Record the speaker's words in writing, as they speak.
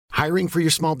Hiring for your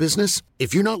small business?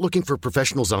 If you're not looking for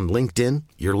professionals on LinkedIn,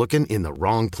 you're looking in the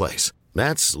wrong place.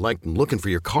 That's like looking for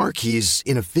your car keys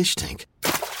in a fish tank.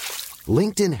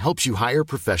 LinkedIn helps you hire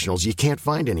professionals you can't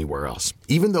find anywhere else,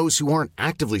 even those who aren't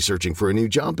actively searching for a new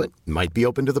job but might be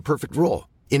open to the perfect role.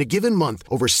 In a given month,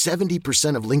 over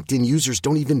 70% of LinkedIn users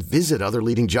don't even visit other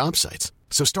leading job sites.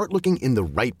 So start looking in the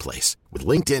right place. With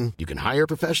LinkedIn, you can hire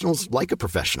professionals like a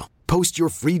professional. Post your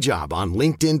free job on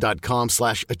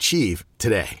linkedin.com/achieve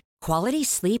today. Quality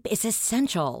sleep is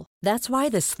essential. That's why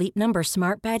the Sleep Number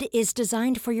Smart Bed is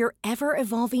designed for your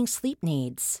ever-evolving sleep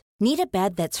needs. Need a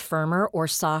bed that's firmer or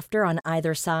softer on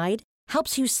either side?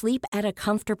 Helps you sleep at a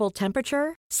comfortable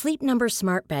temperature? Sleep Number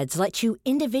Smart Beds let you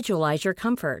individualize your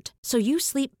comfort, so you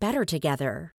sleep better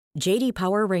together. J.D.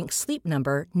 Power ranks Sleep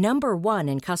Number number 1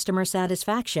 in customer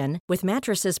satisfaction with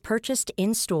mattresses purchased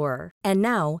in-store. And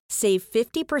now, save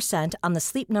 50% on the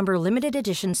Sleep Number Limited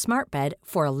Edition Smart Bed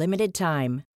for a limited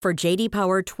time. For J.D.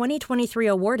 Power 2023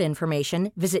 award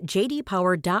information, visit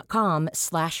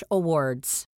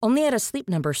jdpower.com/awards. Only at a Sleep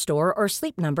Number store or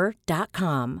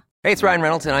sleepnumber.com. Hey, it's Ryan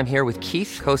Reynolds, and I'm here with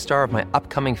Keith, co-star of my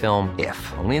upcoming film,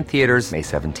 If, only in theaters May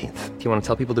 17th. Do you want to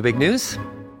tell people the big news?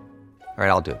 All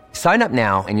right, I'll do it. Sign up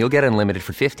now and you'll get unlimited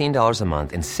for $15 a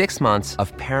month and 6 months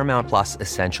of Paramount Plus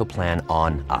Essential Plan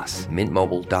on us.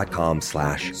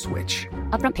 MintMobile.com/switch.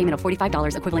 Upfront payment of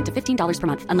 $45 equivalent to $15 per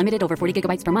month. Unlimited over 40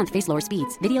 gigabytes per month. Face lower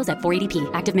speeds. Videos at 480p.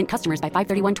 Active Mint customers by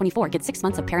 531.24 get 6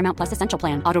 months of Paramount Plus Essential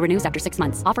Plan. Auto renews after 6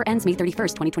 months. Offer ends May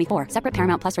 31st, 2024. Separate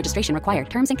Paramount Plus registration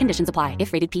required. Terms and conditions apply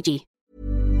if rated PG.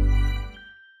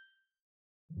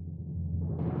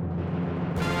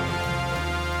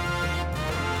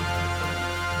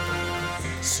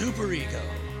 Super Ego,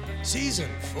 Season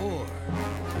 4.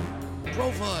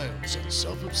 Profiles and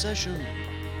Self-Obsession.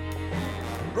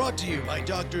 Brought to you by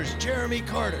Doctors Jeremy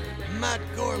Carter, Matt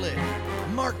Gorley,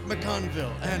 Mark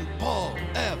McConville, and Paul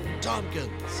F.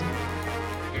 Tompkins.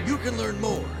 You can learn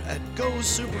more at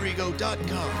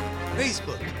GoSuperEgo.com,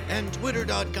 Facebook, and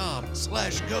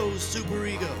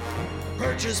Twitter.com/GoSuperEgo.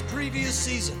 Purchase previous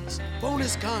seasons,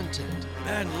 bonus content,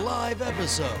 and live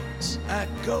episodes at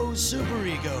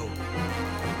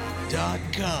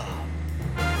GoSuperEgo.com.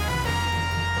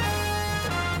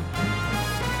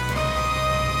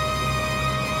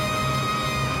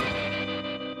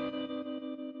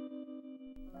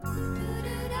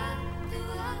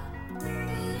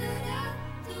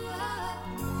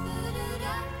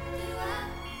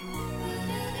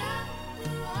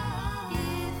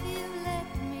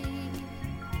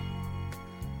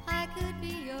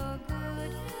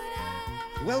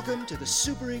 Welcome to the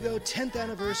Super Ego 10th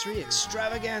Anniversary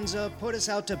Extravaganza Put Us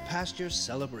Out to Pasture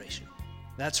celebration.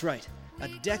 That's right, a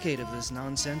decade of this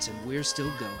nonsense and we're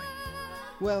still going.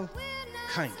 Well,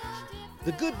 kind of.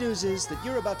 The good news is that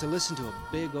you're about to listen to a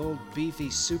big old beefy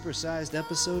supersized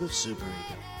episode of Super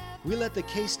Ego. We let the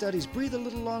case studies breathe a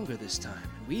little longer this time,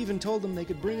 and we even told them they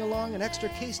could bring along an extra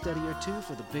case study or two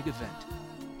for the big event.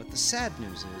 But the sad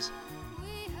news is,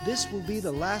 this will be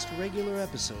the last regular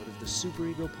episode of the Super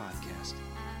Ego podcast.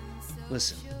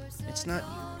 Listen, it's not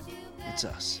you, it's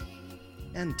us.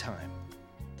 And time.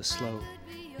 The slow,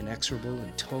 inexorable,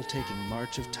 and toll-taking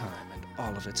march of time and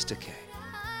all of its decay.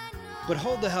 But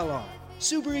hold the hell on.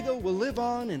 Super Ego will live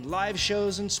on in live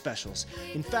shows and specials.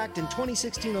 In fact, in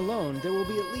 2016 alone, there will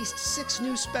be at least 6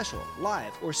 new special,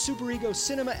 live, or Super Ego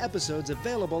cinema episodes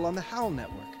available on the Howl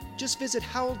Network. Just visit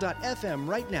howl.fm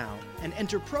right now and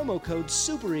enter promo code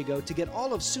SuperEgo to get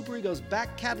all of Super Ego's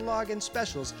back catalog and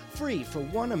specials free for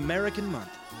 1 American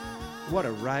month. What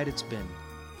a ride it's been.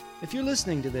 If you're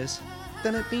listening to this,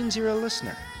 then it means you're a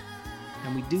listener.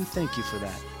 And we do thank you for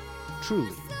that.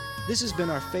 Truly. This has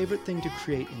been our favorite thing to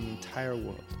create in the entire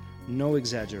world. No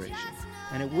exaggeration.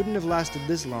 And it wouldn't have lasted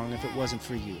this long if it wasn't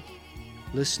for you.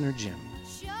 Listener Jim.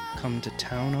 Come to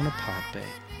town on a pod bay,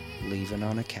 leaving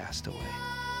on a castaway.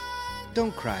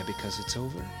 Don't cry because it's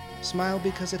over. Smile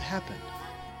because it happened.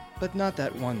 But not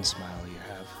that one smile you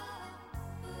have.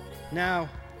 Now,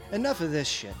 enough of this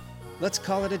shit. Let's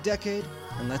call it a decade,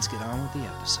 and let's get on with the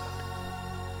episode.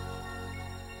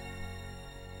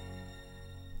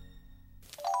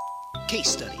 Case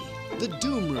study: The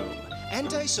Doom Room,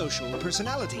 Antisocial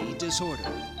Personality Disorder.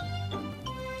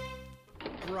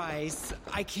 Bryce,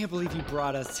 I can't believe you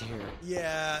brought us here.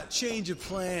 Yeah, change of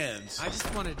plans. I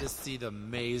just wanted to see the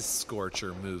Maze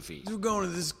Scorcher movie. We're going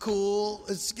to this cool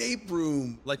escape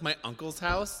room. Like my uncle's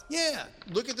house? Yeah,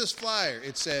 look at this flyer.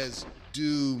 It says,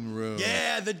 Doom Room.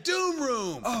 Yeah, the Doom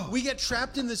Room. Oh. We get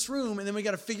trapped in this room, and then we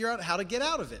got to figure out how to get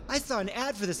out of it. I saw an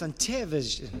ad for this on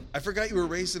television. I forgot you were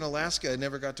raised in Alaska and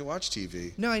never got to watch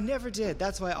TV. No, I never did.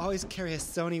 That's why I always carry a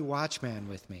Sony Watchman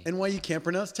with me. And why you can't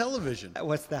pronounce television.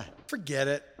 What's that? Forget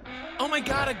it. Oh my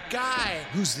god, a guy!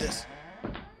 Who's this?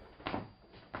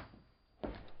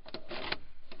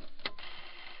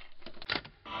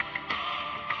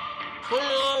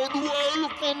 Hello and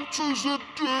welcome to the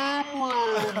Doom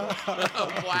Room.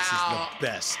 Wow. This is the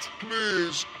best.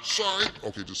 Please sign.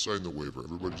 Okay, just sign the waiver.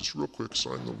 Everybody, just real quick,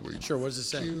 sign the waiver. Sure, what does it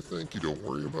say? Thank you. Don't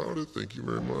worry about it. Thank you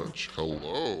very much.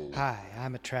 Hello. Hi,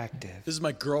 I'm attractive. This is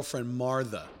my girlfriend,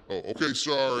 Martha. Oh, okay.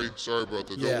 Sorry about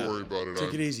that. Don't worry about it.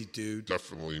 Take it easy, dude.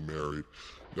 Definitely married.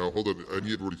 Now, hold on. I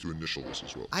need everybody to initial this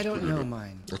as well. I don't know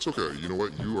mine. That's okay. You know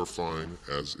what? You are fine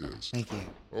as is. Thank you.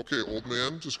 Okay, old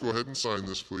man, just go ahead and sign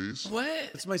this, please. What?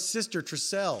 It's my sister,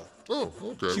 Tricelle. Oh,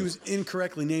 okay. She was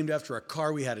incorrectly named after a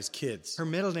car we had as kids. Her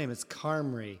middle name is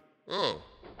Carmry. Oh.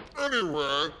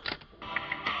 Anyway.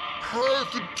 Here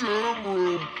at the Doom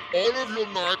Room, all of your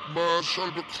nightmares shall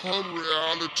become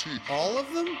reality. All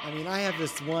of them? I mean, I have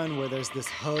this one where there's this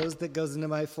hose that goes into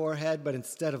my forehead, but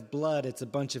instead of blood, it's a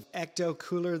bunch of Ecto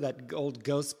Cooler that old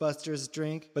Ghostbusters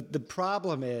drink. But the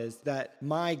problem is that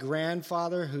my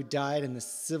grandfather, who died in the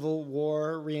Civil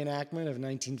War reenactment of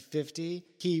 1950,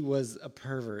 he was a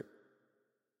pervert.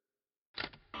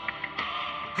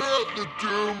 Here at the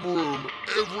Doom Room,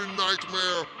 every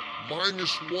nightmare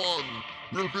minus one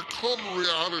will become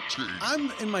reality.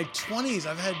 I'm in my 20s.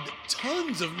 I've had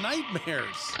tons of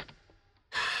nightmares.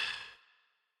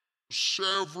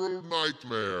 Several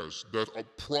nightmares that are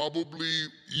probably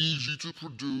easy to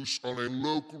produce on a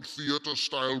local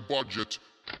theater-style budget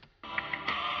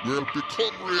will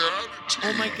become reality.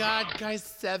 Oh my god, guys,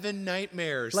 7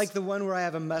 nightmares. Like the one where I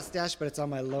have a mustache, but it's on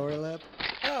my lower lip.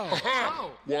 Aha!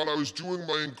 While I was doing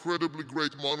my incredibly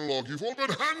great monologue, you've all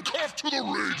been handcuffed to the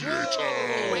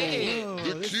radiator. Wait.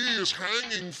 The key is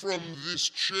hanging from this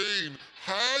chain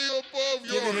high above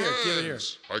your heads. Give it here.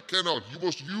 I cannot. You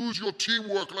must use your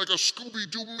teamwork like a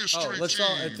Scooby-Doo mystery Let's team.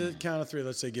 all, at the count of 3,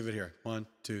 let's say give it here. 1,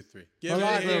 2, 3. Give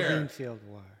Well, it here. Greenfield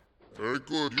War. Very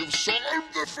good. You've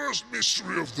solved the first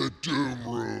mystery of the Doom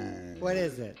Room. What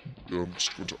is it? I'm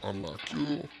just going to unlock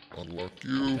you. Unlock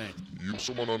you. Thanks. You,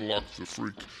 someone unlock the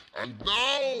freak. And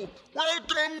now,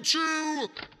 welcome to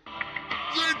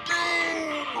the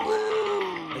Doom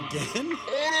Room. Again?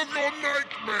 All of your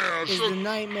nightmares. Is the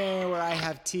nightmare where I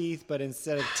have teeth, but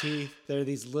instead of teeth, they're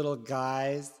these little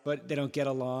guys, but they don't get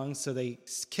along, so they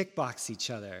kickbox each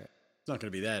other. It's not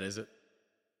going to be that, is it?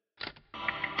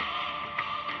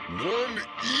 One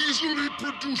easily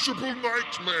producible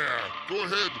nightmare. Go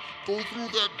ahead. Go through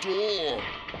that door.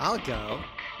 I'll go.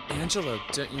 Angela,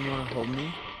 don't you want to hold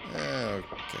me?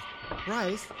 Okay.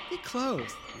 Bryce, be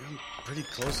close. I'm pretty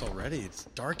close already. It's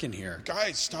dark in here.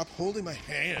 Guys, stop holding my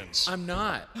hands. I'm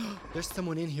not. There's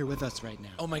someone in here with us right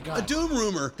now. Oh my god. A Doom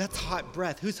Roomer. That's hot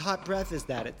breath. Whose hot breath is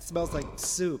that? It smells like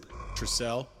soup.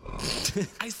 Tricelle.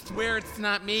 I swear it's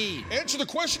not me. Answer the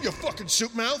question, you fucking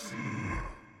soup mouth.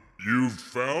 You've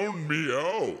found me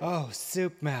out. Oh,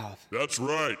 soup mouth. That's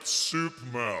right, Soup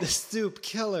The Mouth. soup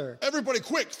killer. Everybody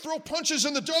quick, throw punches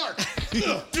in the dark.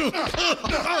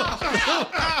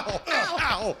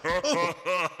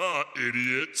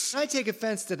 Idiots. I take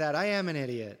offense to that. I am an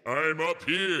idiot. I'm up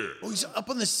here. Oh, he's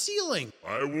up on the ceiling.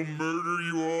 I will murder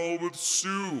you all with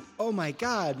soup. Oh my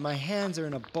god, my hands are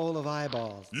in a bowl of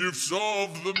eyeballs. You've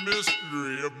solved the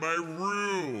mystery of my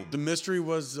room. The mystery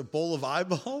was a bowl of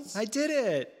eyeballs? I did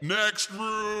it. Next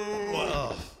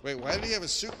room. Wait, why did he have a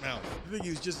soup mouth? I think he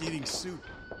was just eating soup.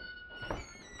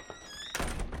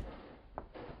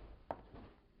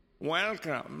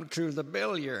 Welcome to the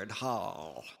billiard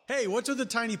hall. Hey, what's with the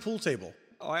tiny pool table?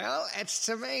 Well, it's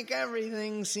to make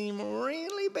everything seem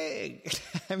really big.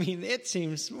 I mean, it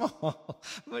seems small,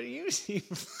 but you seem...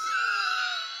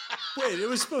 Wait, it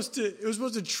was supposed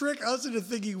to trick us into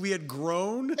thinking we had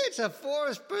grown? It's a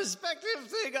forced perspective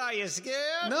thing. Are you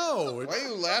scared? No. Why are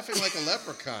you laughing like a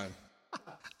leprechaun?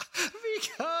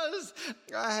 Because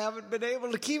I haven't been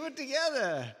able to keep it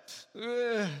together.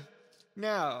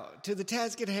 Now, to the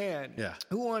task at hand. Yeah.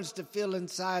 Who wants to fill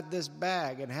inside this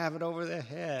bag and have it over their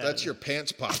head? That's your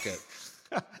pants pocket.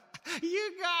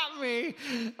 You got me.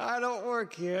 I don't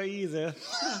work here either.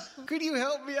 Could you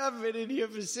help me? I've been in here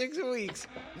for 6 weeks.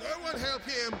 No one help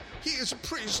him. He is a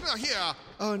prisoner here.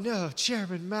 Oh no,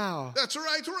 Chairman Mao. That's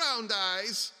right, Round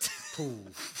Eyes.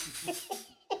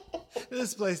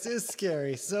 This place is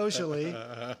scary, socially.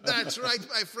 That's right,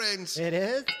 my friends. It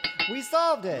is? We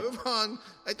solved it. Move on.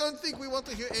 I don't think we want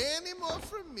to hear any more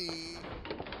from me.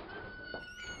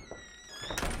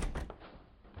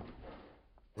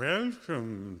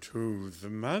 Welcome to the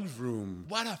mud room.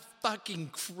 What a fucking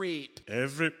creep.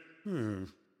 Everyone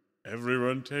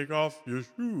take off your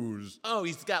shoes. Oh,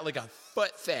 he's got like a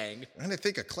foot thing. And I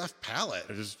think a cleft palate.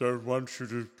 I just don't want you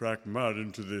to track mud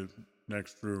into the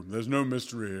next room. There's no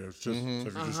mystery. It's just, so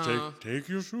if you just take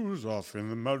your shoes off in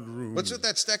the mud room. What's with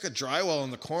that stack of drywall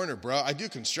in the corner, bro? I do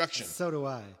construction. So do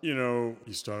I. You know,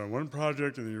 you start on one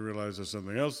project and then you realize there's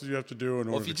something else that you have to do in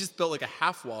order Well, if you just built like a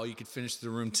half wall, you could finish the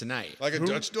room tonight. Like a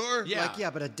Dutch door? Yeah.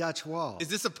 But a Dutch wall. Is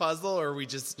this a puzzle or are we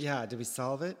just... Yeah, did we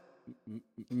solve it?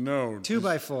 No.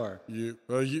 2x4. You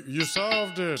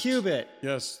solved it. Cubit.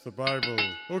 Yes, the Bible.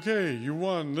 Okay, you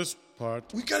won this part.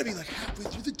 We gotta be like halfway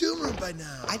through the Doom Room by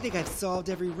now. I think I've solved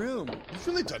every room. You've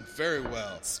really done very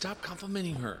well. Stop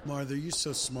complimenting her. Martha, you're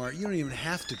so smart. You don't even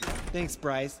have to be. Thanks,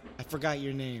 Bryce. I forgot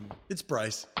your name. It's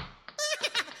Bryce. And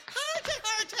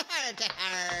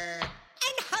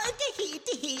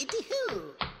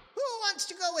hard-to-hee-to-hee-to-hoo. Who wants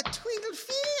to go with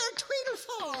Tweedle-Fee or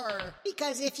Tweedle-Fore?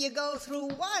 Because if you go through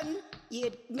one,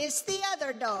 you'd miss the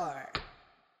other door.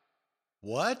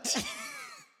 What?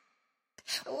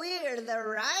 We're the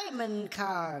Ryman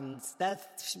Cons.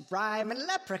 That's Ryman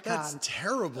Leprechauns. That's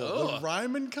terrible. The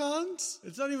Ryman Cons?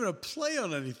 It's not even a play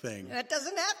on anything. That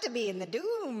doesn't have to be in the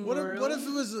Doom What Room. if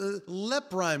it was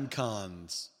Leprime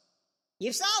Cons?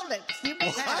 You solved it. You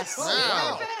passed.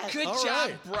 Wow. Good All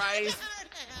job, right. Bryce.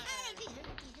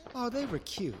 Oh, they were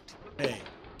cute. Hey,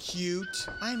 cute.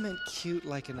 I meant cute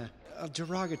like in a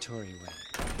derogatory way.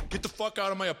 Get the fuck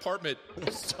out of my apartment.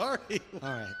 Sorry. All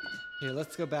right. Here,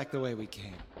 let's go back the way we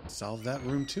came. Solve that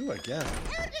room too, I guess.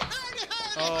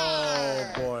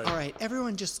 Oh, boy. All right,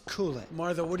 everyone just cool it.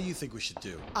 Martha, what do you think we should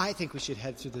do? I think we should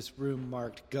head through this room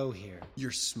marked Go Here. You're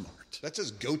smart. That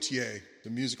says Gautier, the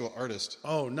musical artist.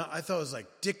 Oh, no, I thought it was like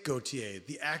Dick Gautier,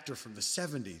 the actor from the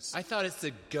 70s. I thought it's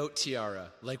a goat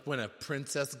tiara, like when a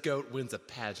princess goat wins a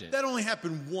pageant. That only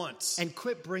happened once. And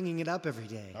quit bringing it up every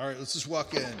day. All right, let's just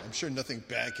walk in. I'm sure nothing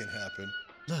bad can happen.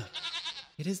 Look,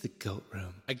 it is the goat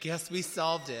room. I guess we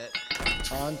solved it.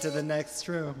 On to the next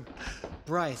room.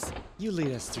 Bryce, you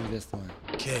lead us through this one.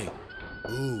 Okay.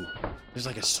 Ooh, there's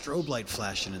like a strobe light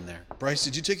flashing in there. Bryce,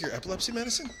 did you take your epilepsy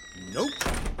medicine? Nope.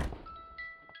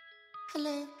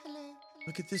 Hello.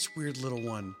 Look at this weird little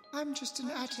one. I'm just an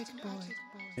attic boy.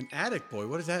 An attic boy?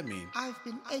 What does that mean? I've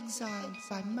been exiled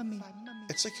by Mummy.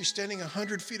 It's like you're standing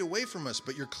 100 feet away from us,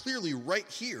 but you're clearly right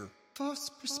here. False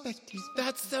perspective.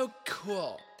 That's so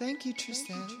cool. Thank you,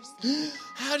 Tristan.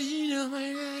 How do you know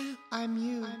my name? I'm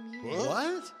you.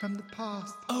 What? From the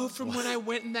past. Oh, from when I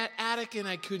went in that attic and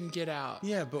I couldn't get out.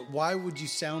 Yeah, but why would you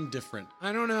sound different?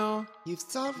 I don't know. You've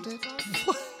solved it.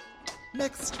 What?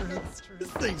 Next room. This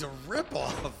thing's a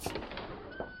ripoff.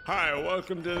 Hi,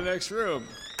 welcome to the next room.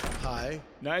 Hi.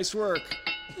 Nice work.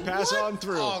 Pass on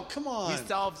through. Oh, come on. You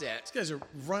solved it. These guys are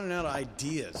running out of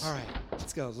ideas. All right,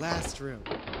 let's go. Last room.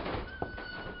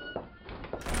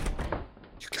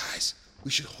 You guys, we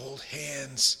should hold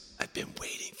hands. I've been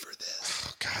waiting for this.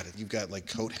 Oh, God, you've got like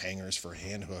coat hangers for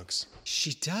hand hooks.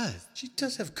 She does. She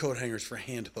does have coat hangers for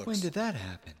hand hooks. When did that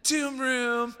happen? Doom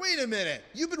room. Wait a minute.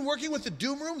 You've been working with the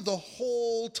Doom Room the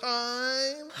whole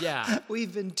time? Yeah.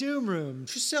 We've been Doom Room.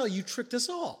 Giselle, you tricked us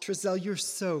all. Trisselle, you're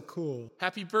so cool.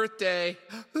 Happy birthday,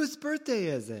 Whose birthday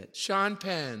is it? Sean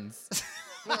Penn's.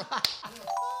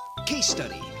 Case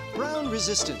study: Brown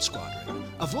Resistance Squadron.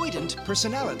 Avoidant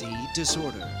personality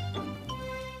disorder.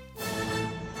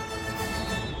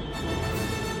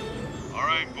 All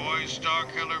right, boys, Star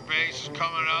Killer Base is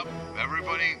coming up.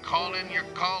 Everybody call in your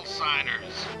call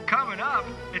signers. Coming up?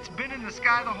 It's been in the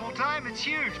sky the whole time. It's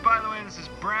huge. By the way, this is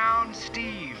Brown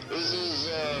Steve. This is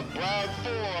Brown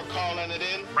 4 calling it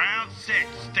in. Brown 6,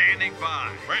 standing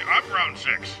by. Wait, I'm Brown 6.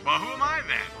 Well, who am I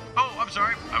then? Oh, I'm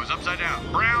sorry. I was upside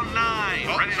down. Brown 9,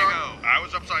 Oh, ready sorry. to go. I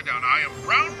was upside down. I am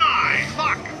Brown 9.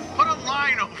 Fuck! Put a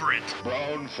line over it.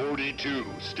 Brown 42,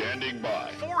 standing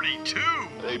by. 42.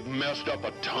 They've messed up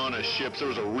a ton of ships.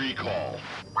 There's a recall.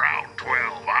 Brown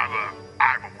 12.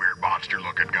 I'm a weird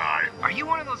monster-looking guy. Are you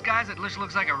one of those guys that just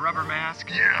looks like a rubber mask?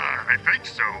 Yeah, I think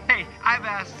so. Hey, I've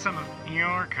asked some of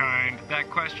your kind that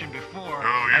question before,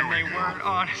 Oh, here and we they go. weren't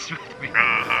honest with me.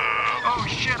 Uh-huh. Oh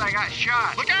shit, I got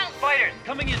shot. Look out! Fighters,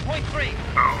 coming in, point 3.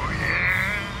 Oh,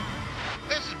 yeah.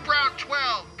 This is Brown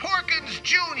 12. Porkins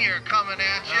Jr. coming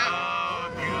at you.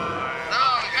 Oh, God.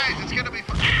 No, guys, it's gonna be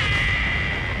fun.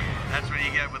 That's what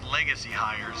you get bad with legacy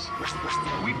hires.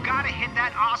 We've got to hit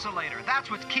that oscillator. That's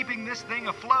what's keeping this thing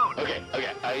afloat. Okay.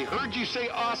 I heard you say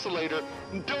oscillator.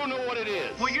 Don't know what it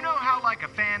is. Well, you know how, like a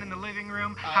fan in the living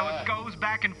room, how it goes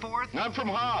back and forth? I'm from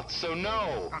Hoth, so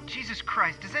no. Oh, Jesus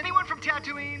Christ. Is anyone from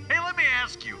Tatooine? Hey, let me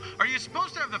ask you, are you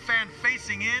supposed to have the fan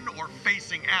facing in or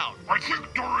facing out? I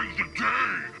think during the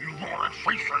day, you want it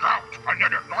facing out, and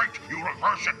then at night, you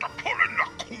reverse it to pull in the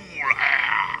cool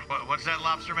air. What's that,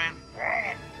 Lobster Man?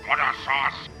 Oh, butter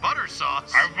sauce. Butter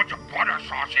sauce? I put the butter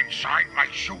sauce inside my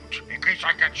suit. In case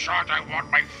I get shot, I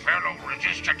want my fellow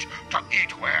resistance to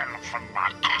eat well from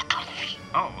my cockles.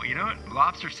 Oh, you know what?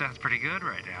 Lobster sounds pretty good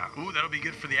right now. Ooh, that'll be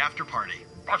good for the after party.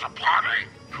 There's a party?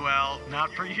 Well,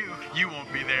 not for you. You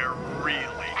won't be there,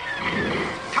 really.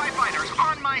 TIE fighters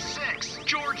on my 6.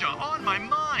 Georgia on my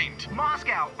mind.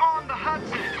 Moscow on the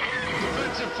Hudson.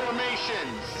 Defensive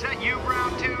formations. Is that you,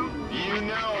 Brown, too? You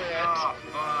know it. Oh,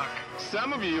 fuck.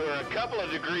 Some of you are a couple of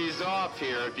degrees off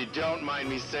here, if you don't mind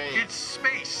me saying. It's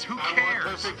space. Who I cares?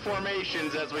 want perfect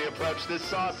formations as we approach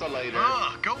this oscillator.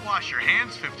 Ugh, go wash your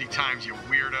hands 50 times, you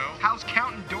weirdo. How's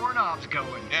counting doorknobs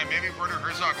going? Yeah, maybe Werner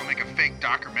Herzog will make a fake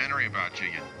documentary about you,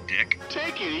 you dick.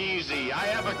 Take it easy. I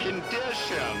have a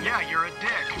condition. Yeah, you're a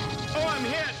dick. Oh, I'm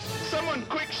hit. Someone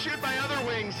quick shoot my other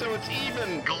wing so it's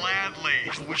even. Gladly.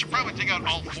 We should probably take out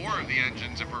all 4 of the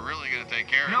engines if we're really going to take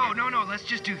care of it. No, let's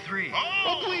just do 3.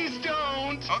 Oh, please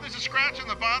don't. Oh, there's a scratch on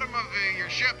the bottom of your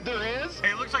ship. There is?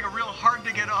 Hey, it looks like a real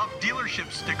hard-to-get-off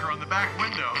dealership sticker on the back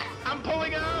window. I'm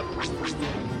pulling up.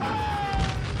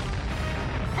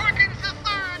 Porkins the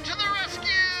Third to the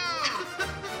rescue!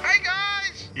 Hey,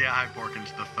 guys! Yeah, hi,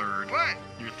 Porkins the Third. What?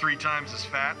 You're 3 times as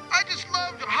fat? I just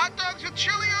loved hot dogs with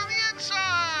chili on the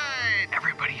inside!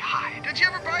 Everybody hide. Did you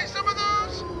ever buy some of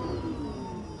those?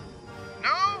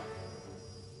 No?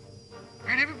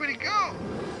 Where'd everybody go?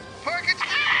 Porkins!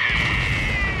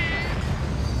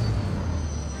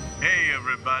 Hey,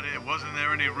 everybody. Wasn't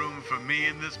there any room for me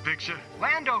in this picture?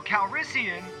 Lando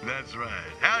Calrissian. That's right.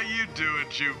 How you doing,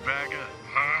 Chewbacca?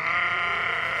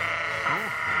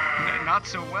 Oh, not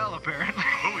so well, apparently.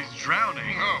 Oh, he's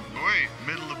drowning. Oh, boy.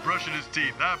 Middle of brushing his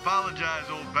teeth. I apologize,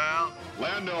 old pal.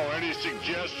 Lando, any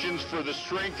suggestions for the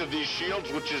strength of these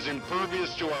shields, which is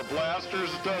impervious to our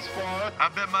blasters thus far? I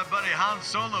bet my buddy Han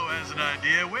Solo has an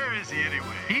idea. Where is he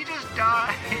anyway? He just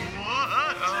died.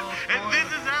 What? Oh, and this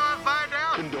is how I find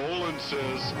out?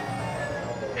 Condolences.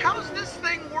 How's this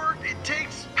thing work? It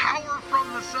takes power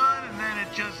from the sun and then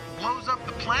it just blows up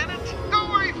the planet? Don't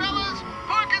worry, fellas.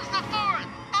 Porkins the Fourth.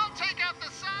 I'll take out the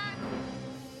sun.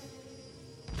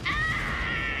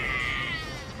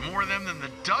 More of them than the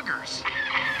Duggars.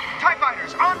 TIE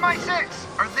fighters on my 6.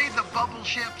 Are they the bubble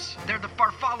ships? They're the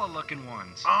Farfalla looking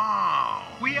ones. Oh.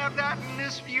 We have that in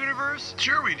this universe?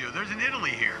 Sure we do. There's an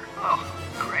Italy here. Oh,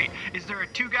 great. Is there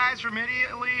 2 guys from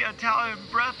Italy, Italian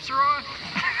restaurant?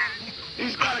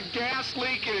 He's got a gas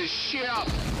leak in his ship.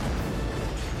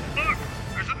 Look,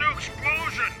 there's a new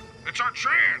explosion. It's our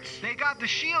chance. They got the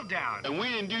shield down. And we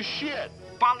didn't do shit.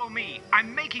 Follow me.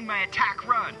 I'm making my attack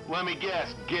run. Let me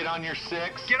guess. Get on your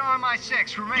 6? Get on my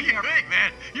 6. We're making a... Hey,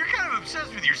 man, you're kind of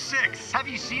obsessed with your 6. Have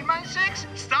you seen my 6?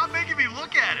 Stop making me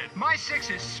look at it. My 6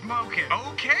 is smoking.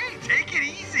 Okay, take it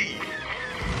easy.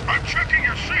 I'm checking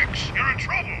your 6. You're in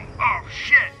trouble. Oh,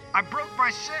 shit. I broke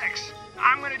my 6.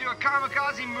 I'm gonna do a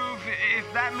kamikaze move,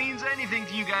 if that means anything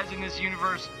to you guys in this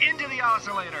universe, into the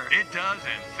oscillator. It does,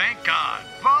 and thank God.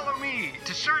 Follow me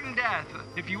to certain death,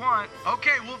 if you want.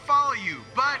 Okay, we'll follow you,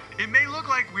 but it may look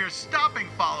like we're stopping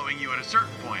following you at a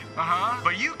certain point. Uh-huh.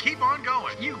 But you keep on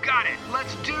going. You got it.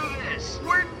 Let's do this.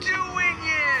 We're doing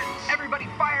it! Everybody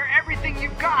fire everything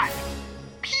you've got.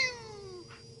 Pew!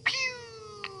 Pew!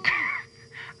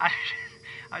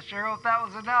 I sure hope that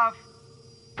was enough.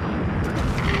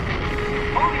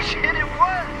 Holy shit, it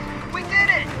was! We did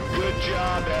it! Good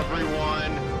job,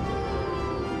 everyone.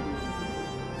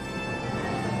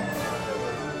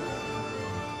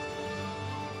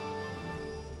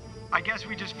 I guess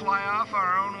we just fly off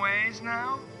our own ways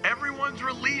now? Everyone's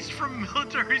released from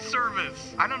military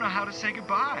service. I don't know how to say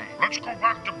goodbye. Let's go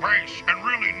back to base and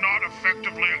really not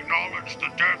effectively acknowledge the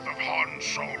death of Han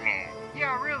Solo.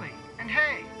 Yeah, really. And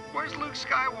hey, where's Luke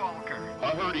Skywalker?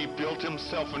 I heard he built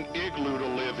himself an igloo to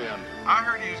live in. I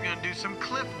heard he was gonna do some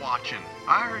cliff watching.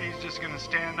 I heard he's just gonna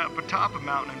stand up atop a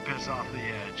mountain and piss off the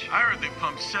edge. I heard they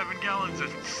pumped 7 gallons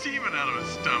of semen out of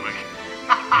his stomach.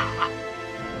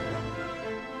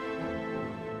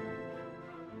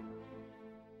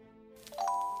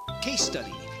 Case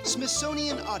study,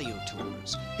 Smithsonian Audio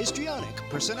Tours, Histrionic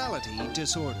Personality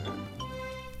Disorder.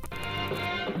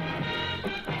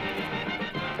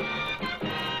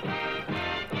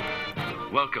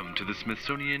 Welcome to the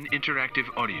Smithsonian Interactive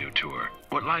Audio Tour.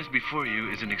 What lies before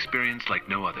you is an experience like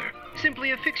no other.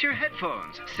 Simply affix your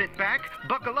headphones, sit back,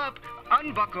 buckle up,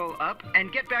 unbuckle up,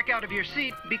 and get back out of your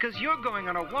seat because you're going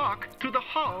on a walk through the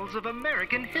halls of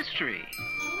American history.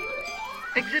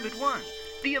 Exhibit 1,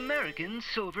 the American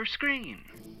Silver Screen.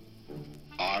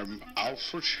 I'm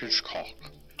Alfred Hitchcock.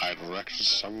 I directed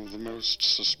some of the most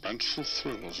suspenseful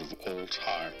thrillers of all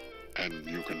time. And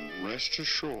you can rest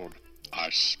assured, I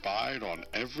spied on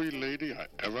every lady I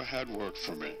ever had work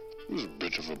for me. It was a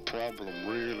bit of a problem,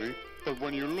 really. But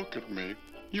when you look at me,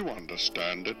 you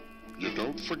understand it. You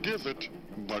don't forgive it,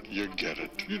 but you get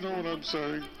it. You know what I'm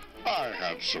saying? I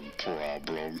had some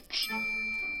problems.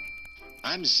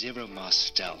 I'm Zero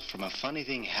Mostel. From A Funny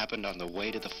Thing Happened on the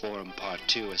Way to the Forum Part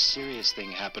 2, a serious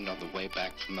thing happened on the way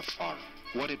back from the farm.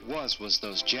 What it was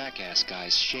those jackass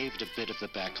guys shaved a bit of the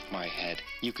back of my head.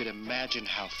 You could imagine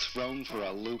how thrown for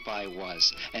a loop I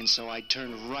was. And so I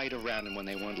turned right around, and when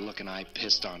they weren't looking, I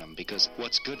pissed on them. Because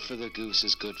what's good for the goose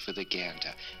is good for the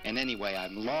gander. And anyway,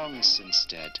 I'm long since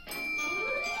dead.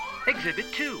 Exhibit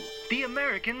 2, the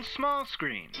American Small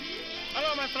Screen.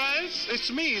 Hello, my friends. It's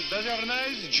me, the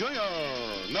Javanese Junior.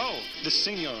 No, the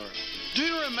Senior. Do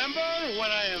you remember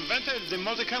when I invented the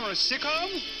multi-camera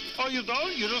sitcom? Oh, you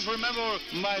don't? You just remember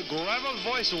my gravel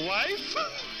voice wife?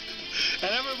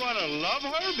 And everyone love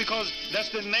her because that's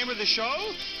the name of the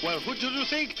show? Well, who do you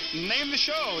think named the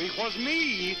show? It was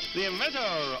me, the inventor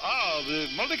of the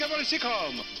multi-camera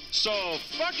sitcom. So,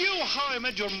 fuck you, How I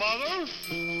Met Your Mother.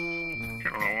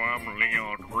 Hello, I'm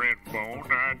Leon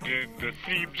Redbone. I did the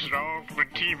theme song for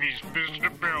TV's Mr.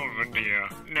 Belvedere.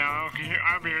 Now,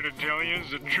 I'm here to tell you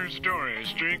the true story.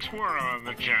 Streaks were on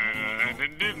the China, and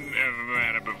it didn't ever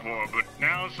matter before, but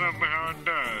now somehow it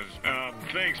does.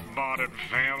 Thanks, Bonnet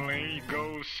family.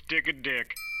 Go stick a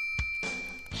dick.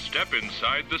 Step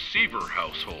inside the Seaver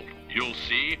household. You'll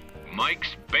see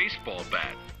Mike's baseball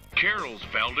bat, Carol's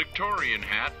valedictorian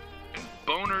hat, and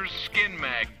Boner's skin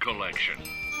mag collection.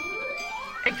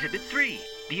 Exhibit 3,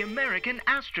 the American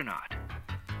Astronaut.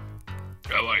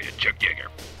 How are you, Chuck Yeager?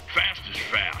 Fast is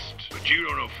fast, but you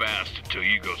don't know fast until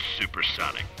you go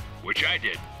supersonic. Which I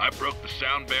did. I broke the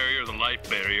sound barrier, the light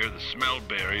barrier, the smell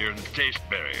barrier, and the taste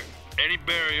barrier. Any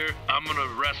barrier, I'm gonna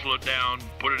wrestle it down,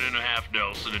 put it in a half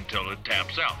Nelson until it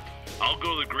taps out. I'll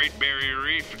go to the Great Barrier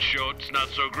Reef and show it's not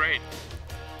so great.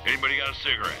 Anybody got a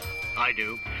cigarette? I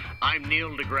do. I'm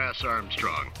Neil deGrasse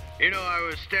Armstrong. You know, I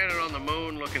was standing on the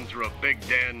moon looking through a Big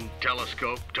Dan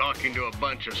telescope, talking to a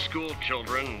bunch of school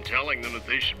children and telling them that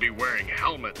they should be wearing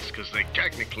helmets because they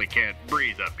technically can't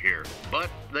breathe up here. But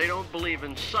they don't believe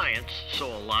in science, so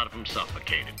a lot of them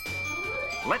suffocated.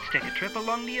 Let's take a trip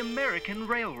along the American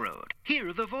Railroad.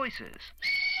 Hear the voices.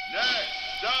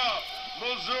 Next stop,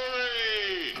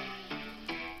 Missouri.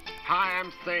 Hi,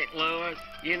 I'm St. Louis.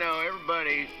 You know,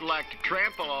 everybody liked to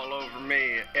trample all over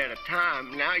me at a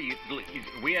time. Now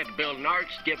we had to build an arch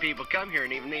to get people to come here,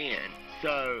 and even then.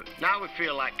 So now we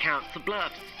feel like Council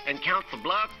Bluffs. And Council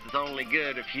Bluffs is only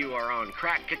good if you are on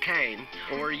crack cocaine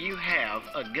or you have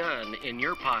a gun in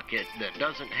your pocket that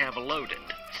doesn't have a loaded.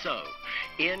 So,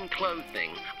 in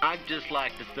closing, I'd just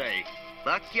like to say,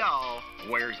 fuck y'all,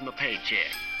 where's my paycheck?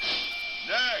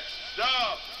 Next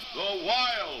stop, the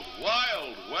Wild,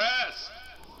 Wild West.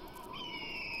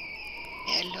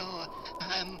 Hello,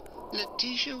 I'm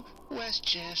Letitia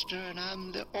Westchester, and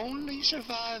I'm the only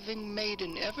surviving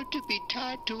maiden ever to be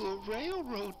tied to a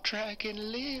railroad track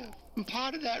and live. And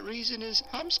part of that reason is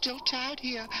I'm still tied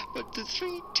here, but the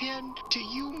 310 to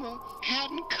Yuma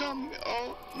hadn't come.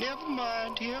 Oh, never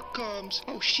mind, here it comes.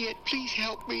 Oh shit, please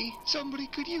help me. Somebody,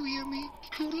 could you hear me?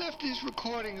 Who left this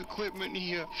recording equipment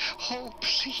here? Oh,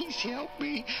 please help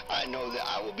me. I know that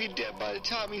I will be dead by the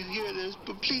time you hear this,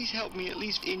 but please help me, at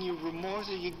least in your remorse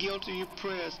or your guilt or your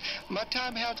prayers. My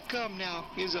time has come now.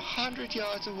 It's 100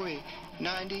 yards away.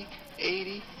 90,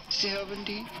 80,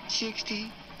 70,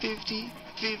 60, 50,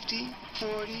 50,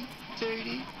 40,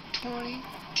 30, 20,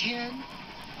 10,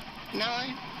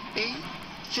 9, 8,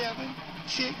 7,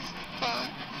 6, 5,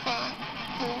 5,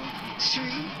 4, 3,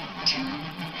 2,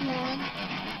 1,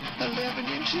 11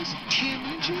 inches,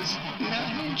 10 inches,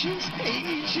 9 inches, 8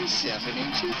 inches, 7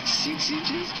 inches, 6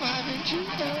 inches, 5 inches,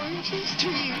 4 inches,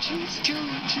 3 inches, 2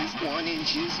 inches, 1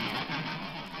 inches,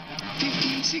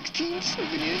 15 sixteenths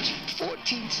of an inch,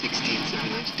 14 sixteenths of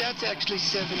an inch. That's actually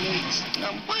 7/8.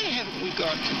 Now, why haven't we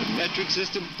gone to the metric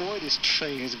system? Boy, this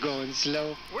train is going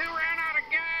slow. We ran out of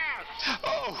gas!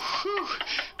 Oh, whew.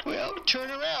 Well, turn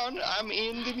around. I'm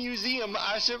in the museum.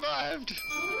 I survived.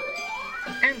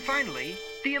 And finally,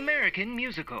 the American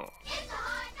Musical.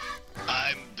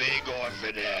 I'm Big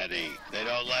Orphan Annie. They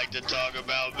don't like to talk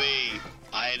about me.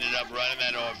 I ended up running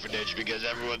that orphanage because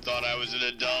everyone thought I was an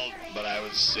adult, but I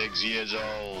was 6 years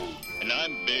old. And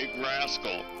I'm Big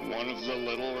Rascal, one of the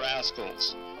little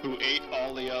rascals who ate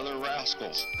all the other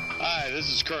rascals. Hi,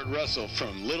 this is Kurt Russell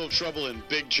from Little Trouble in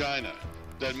Big China.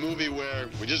 That movie where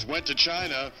we just went to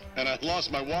China and I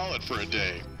lost my wallet for a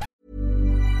day.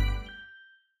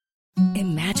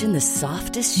 Imagine the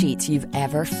softest sheets you've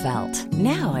ever felt.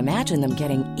 Now imagine them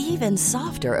getting even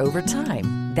softer over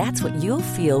time. That's what you'll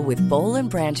feel with Boll &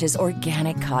 Branch's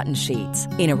organic cotton sheets.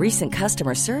 In a recent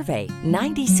customer survey,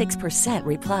 96%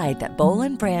 replied that Boll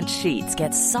 & Branch sheets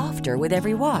get softer with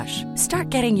every wash. Start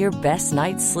getting your best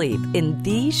night's sleep in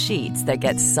these sheets that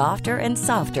get softer and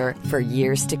softer for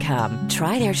years to come.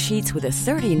 Try their sheets with a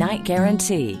 30-night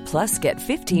guarantee. Plus, get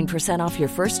 15% off your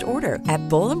first order at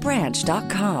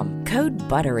bollandbranch.com. Code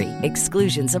BUTTERY.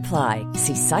 Exclusions apply.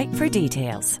 See site for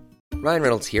details. Ryan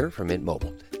Reynolds here from Mint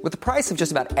Mobile. With the price of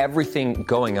just about everything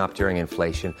going up during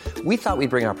inflation, we thought we'd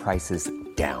bring our prices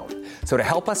down. So to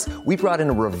help us, we brought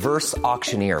in a reverse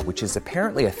auctioneer, which is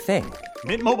apparently a thing.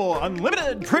 Mint Mobile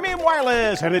Unlimited Premium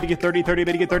Wireless. How to get 30, 30,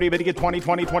 how to get 30, how to get 20,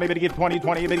 20, 20, how to get 20,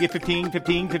 20, how to get 15,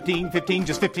 15, 15, 15,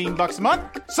 just $15 a month?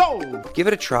 Sold! Give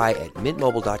it a try at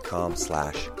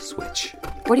mintmobile.com/switch.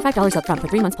 $45 up front for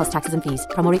 3 months plus taxes and fees.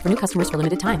 Promo rate for new customers for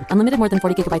limited time. Unlimited more than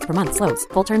 40 gigabytes per month. Slows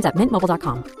full terms at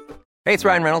mintmobile.com. Hey, it's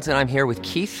Ryan Reynolds, and I'm here with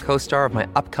Keith, co-star of my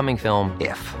upcoming film,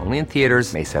 If, only in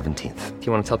theaters May 17th. Do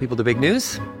you want to tell people the big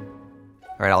news?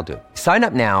 All right, I'll do it. Sign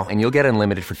up now and you'll get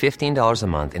unlimited for $15 a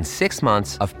month and 6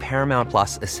 months of Paramount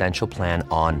Plus Essential Plan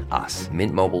on us.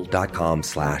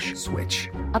 mintmobile.com/switch.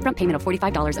 Upfront payment of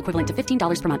 $45 equivalent to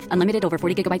 $15 per month. Unlimited over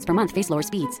 40 gigabytes per month. Face lower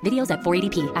speeds. Videos at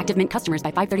 480p. Active Mint customers by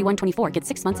 531.24 get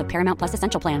 6 months of Paramount Plus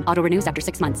Essential Plan. Auto renews after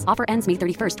 6 months. Offer ends May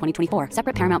 31st, 2024.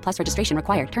 Separate Paramount Plus registration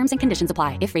required. Terms and conditions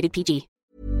apply if rated PG.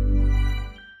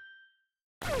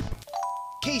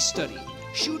 Case study.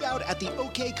 Shootout at the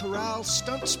OK Corral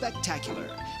Stunt Spectacular.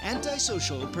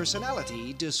 Antisocial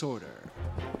personality disorder.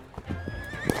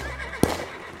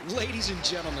 Ladies and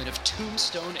gentlemen of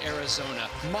Tombstone, Arizona,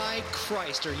 my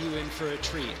Christ, are you in for a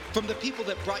treat. From the people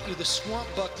that brought you the Swamp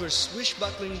Buckler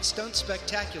Swishbuckling Stunt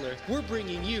Spectacular, we're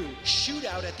bringing you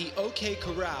Shootout at the OK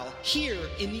Corral here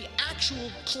in the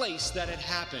actual place that it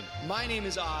happened. My name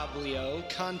is Oblio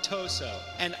Contoso,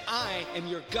 and I am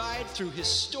your guide through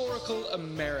historical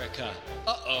America.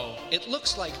 Uh-oh, it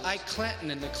looks like Ike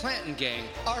Clanton and the Clanton Gang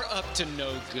are up to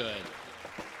no good.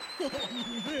 Oh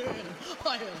man,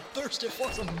 I am thirsty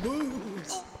for some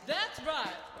booze. Oh, that's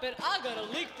right, but I gotta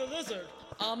leak the lizard.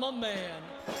 I'm a man.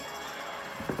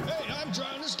 Hey, I'm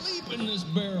trying to sleep in this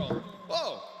barrel.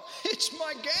 Oh, it's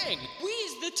my gang.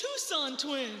 We's the Tucson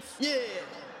twins. Yeah,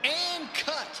 and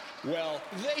cut. Well,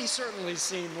 they certainly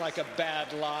seem like a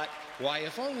bad lot. Why,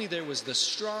 if only there was the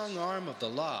strong arm of the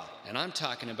law. And I'm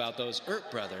talking about those Earp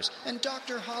brothers and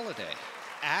Dr. Holliday.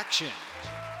 Action.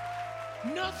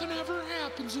 Nothing ever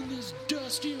happens in this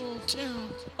dusty old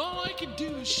town. All I can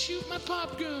do is shoot my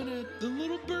pop gun at the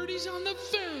little birdies on the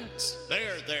fence.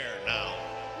 There now.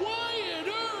 Wyatt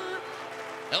Earp!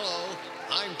 Hello,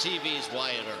 I'm TV's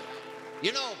Wyatt Earp.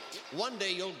 You know, one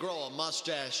day you'll grow a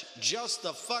mustache just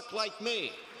the fuck like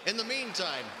me. In the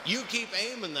meantime, you keep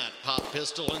aiming that pop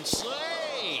pistol and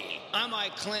slay! I'm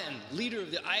Ike Clanton, leader of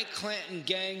the Ike Clanton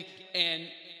Gang and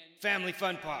Family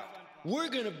Fun Park. We're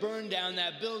gonna burn down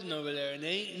that building over there, and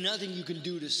there ain't nothing you can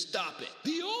do to stop it.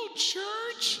 The old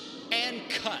church? And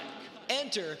cut.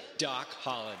 Enter Doc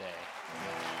Holliday.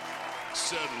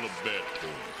 Settle a bet, boy.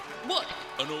 What?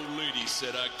 An old lady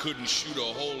said I couldn't shoot a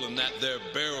hole in that there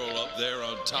barrel up there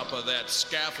on top of that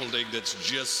scaffolding that's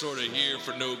just sort of here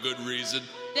for no good reason.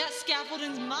 That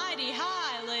scaffolding's mighty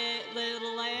high,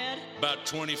 little lad. About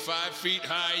 25 feet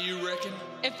high, you reckon?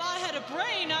 If I had a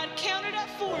brain, I'd count it at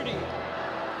 40.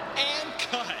 And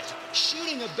cut!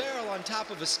 Shooting a barrel on top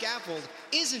of a scaffold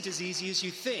isn't as easy as you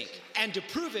think. And to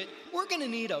prove it, we're gonna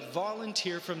need a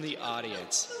volunteer from the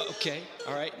audience. Okay,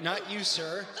 all right, not you,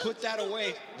 sir. Put that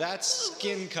away. That's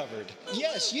skin covered.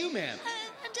 Yes, you, ma'am.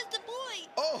 I'm just a boy.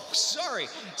 Oh, sorry.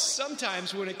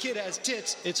 Sometimes when a kid has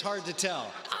tits, it's hard to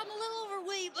tell. I'm a little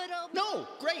overweight, but No,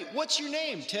 great. What's your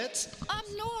name, Tits? I'm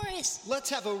Norris. Let's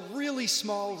have a really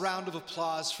small round of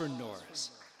applause for Norris.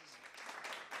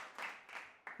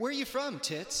 Where are you from,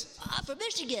 Tits? I'm from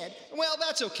Michigan. Well,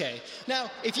 that's okay.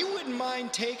 Now, if you wouldn't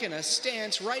mind taking a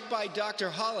stance right by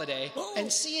Dr. Holliday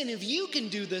and seeing if you can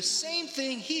do the same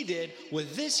thing he did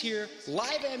with this here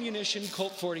live ammunition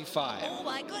Colt 45. Oh,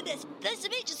 my goodness. Nice to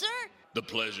meet you, sir. The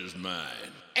pleasure's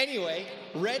mine. Anyway,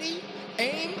 ready,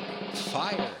 aim,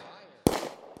 fire.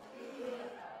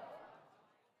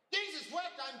 Jesus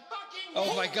wept, I'm fucking...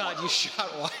 Oh, my God, you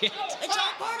shot Wyatt. It's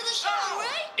all part of the show,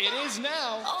 right? It is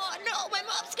now. Oh, no, my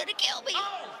mom's gonna kill me.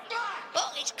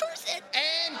 Oh, he's cursing.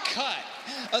 And cut.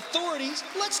 Authorities,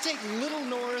 let's take little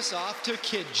Norris off to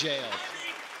kid jail.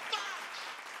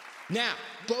 Now,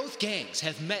 both gangs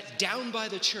have met down by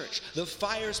the church. The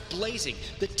fire's blazing.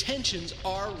 The tensions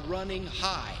are running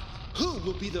high. Who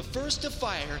will be the first to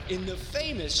fire in the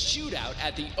famous shootout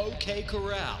at the OK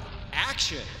Corral?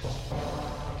 Action!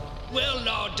 Well,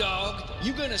 now, dog,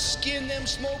 you gonna skin them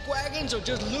smoke wagons or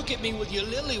just look at me with your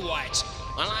lily whites?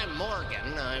 Well, I'm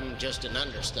Morgan. I'm just an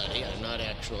understudy. I'm not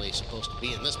actually supposed to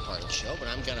be in this part of the show, but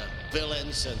I'm gonna fill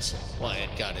in since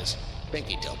Wyatt got his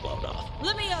pinky toe blown off.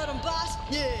 Let me out him, boss.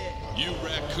 Yeah. You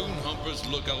raccoon humpers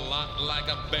look a lot like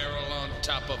a barrel on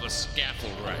top of a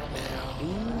scaffold right now.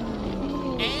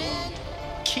 Ooh. And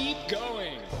keep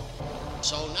going.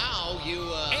 So now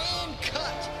you, And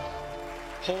cut.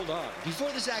 Hold on. Before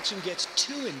this action gets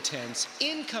too intense,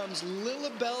 in comes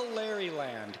Lilibel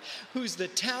Larryland, who's the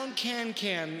town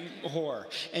can-can whore,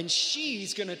 and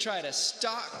she's gonna try to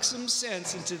stock some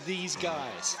sense into these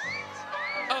guys.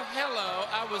 Oh, hello.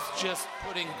 I was just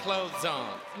putting clothes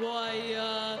on.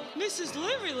 Why, Mrs.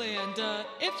 Larryland,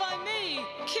 if I may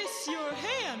kiss your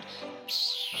hand.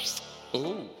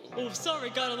 Ooh. Oh, sorry,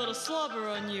 got a little slobber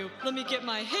on you. Let me get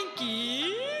my hanky.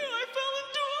 I fell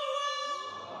into a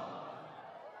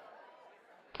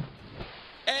well.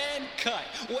 And cut.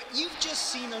 What you've just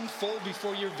seen unfold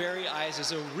before your very eyes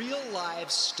is a real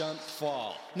live stunt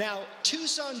fall. Now,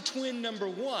 Tucson twin number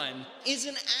 1 is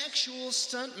an actual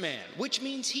stuntman, which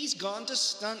means he's gone to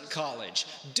stunt college.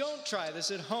 Don't try this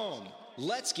at home.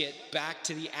 Let's get back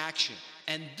to the action.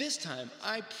 And this time,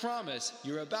 I promise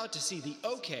you're about to see the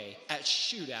OK at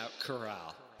Shootout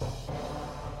Corral.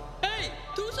 Hey,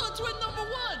 Tucson twin number 1!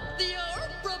 The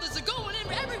Earp brothers are going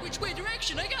in every which way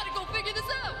direction. I gotta go figure this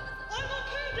out. I'm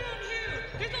okay down here.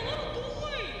 There's a little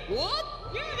boy. What?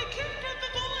 Yeah, the kid at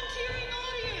the volunteering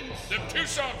audience. Them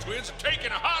Tucson twins are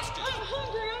taking a hostage. I'm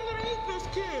hungry. I'm gonna eat this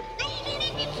kid.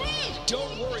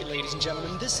 Don't worry, ladies and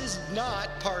gentlemen. This is not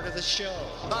part of the show.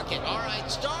 Bucket. All right,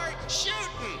 start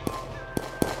shooting.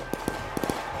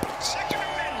 Second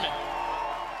Amendment.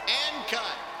 And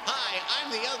cut. Hi,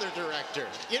 I'm the other director.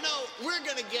 You know, we're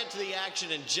going to get to the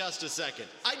action in just a second.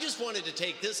 I just wanted to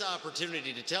take this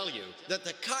opportunity to tell you that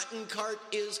the cotton cart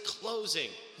is closing.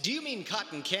 Do you mean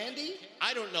cotton candy?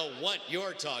 I don't know what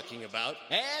you're talking about.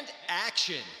 And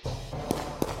action.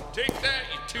 Take that,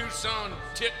 you Tucson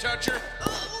tit toucher.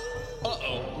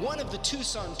 Uh-oh. One of the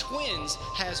Tucson twins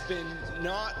has been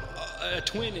not a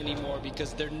twin anymore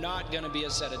because they're not going to be a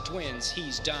set of twins.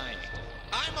 He's dying.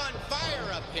 I'm on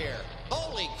fire up here.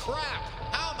 Holy crap.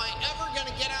 How am I ever going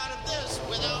to get out of this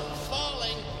without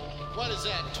falling, what is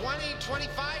that, 20,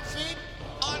 25 feet?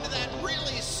 Onto that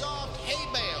really soft hay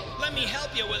bale. Let me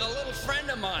help you with a little friend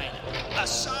of mine. A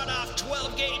sawed-off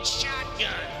 12-gauge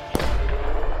shotgun.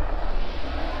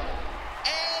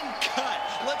 And cut.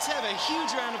 Let's have a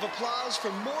huge round of applause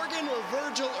for Morgan or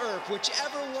Virgil Earp,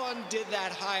 whichever one did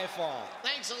that high fall.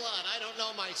 Thanks a lot. I don't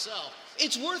know myself.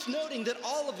 It's worth noting that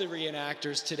all of the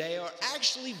reenactors today are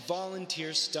actually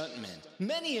volunteer stuntmen.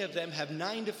 Many of them have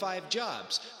 9-to-5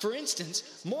 jobs. For instance,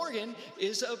 Morgan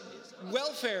is a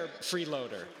welfare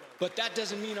freeloader. But that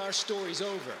doesn't mean our story's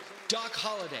over. Doc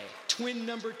Holliday, twin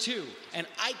number 2, and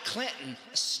Ike Clanton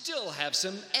still have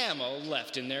some ammo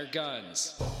left in their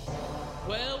guns.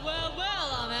 Well,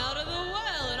 I'm out of the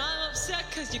well, and I'm upset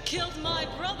because you killed my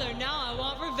brother. Now I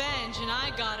want revenge, and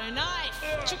I got a knife.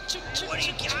 What do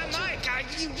you got, Mike?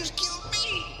 You just killed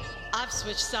me. I've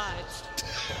switched sides.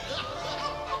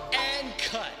 And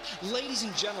cut. Ladies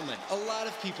and gentlemen, a lot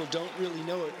of people don't really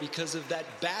know it because of that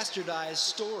bastardized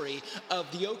story of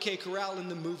the OK Corral in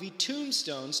the movie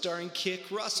Tombstone starring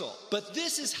Kit Russell. But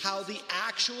this is how the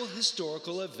actual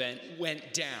historical event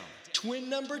went down. Twin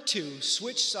number 2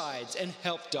 switched sides and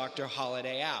helped Dr.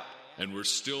 Holliday out. And we're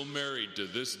still married to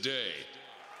this day.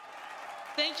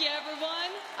 Thank you,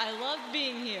 everyone. I love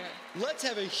being here. Let's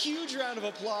have a huge round of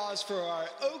applause for our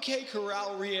OK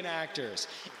Corral reenactors.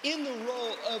 In the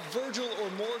role of Virgil or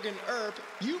Morgan Earp,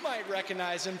 you might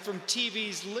recognize him from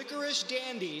TV's Licorice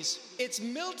Dandies. It's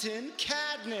Milton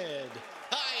Cadned.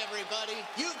 Hi, everybody.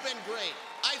 You've been great.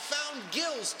 I found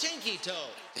Gil's tinky toe.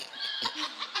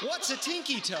 What's a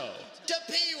tinky toe? To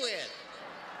pee with.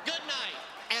 Good night.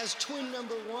 As twin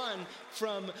number 1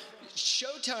 from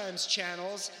Showtime's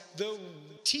channels, the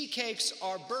tea cakes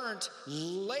are burnt,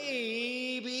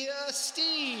 Labia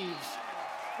Steve.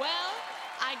 Well,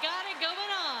 I got it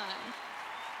going on.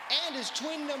 And as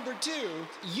twin number 2,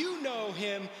 you know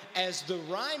him as the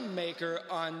rhyme maker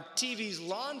on TV's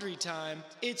Laundry Time.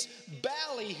 It's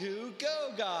Ballyhoo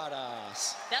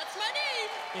Gogotas. That's my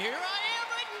name. Here I am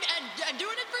writing and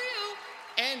doing it for you.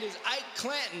 And as Ike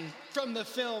Clanton from the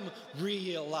film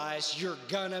Realize You're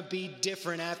Gonna Be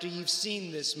Different After You've Seen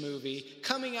This Movie,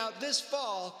 coming out this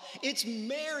fall, it's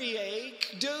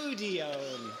Mariake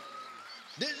Dodion.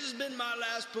 This has been my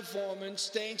last performance.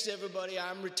 Thanks, everybody.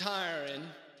 I'm retiring.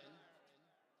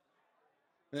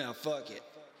 Now, fuck it.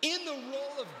 In the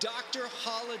role of Dr.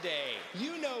 Holiday,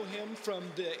 you know him from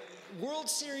the World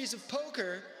Series of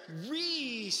Poker,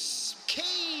 Reese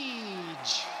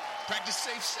Cage. Practice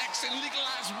safe sex and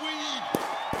legalize weed.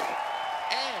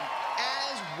 And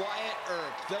as Wyatt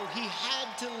Earp, though he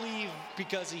had to leave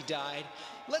because he died,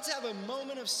 let's have a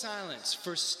moment of silence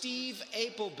for Steve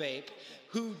Applebape,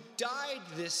 who died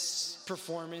this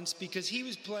performance because he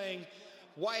was playing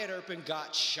Wyatt Earp and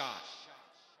got shot.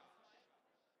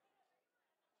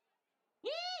 Woo!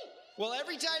 Well,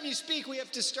 every time you speak, we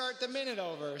have to start the minute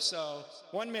over, so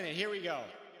 1 minute, here we go.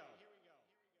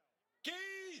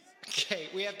 Okay,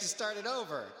 we have to start it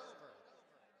over.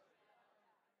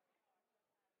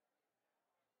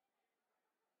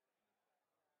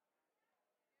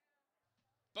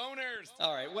 Boners!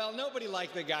 All right, well, nobody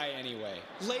liked the guy anyway.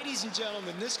 Ladies and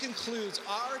gentlemen, this concludes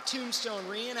our Tombstone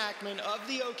reenactment of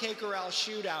the OK Corral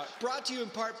shootout, brought to you in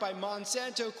part by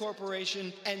Monsanto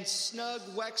Corporation and Snug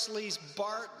Wexley's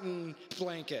Barton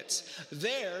blankets.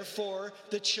 There for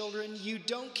the children you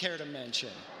don't care to mention.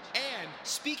 And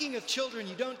speaking of children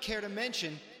you don't care to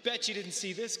mention, bet you didn't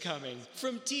see this coming.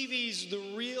 From TV's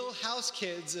The Real House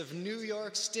Kids of New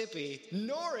York Stippy,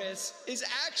 Norris is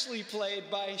actually played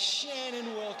by Shannon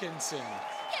Wilkinson.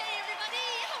 Hey, everybody.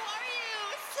 How are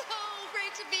you? So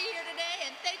great to be here today,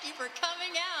 and thank you for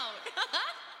coming out.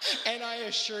 And I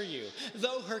assure you,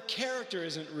 though her character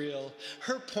isn't real,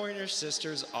 her Pointer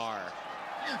Sisters are.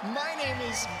 My name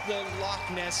is the Loch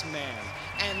Ness Man,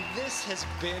 and this has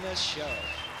been a show.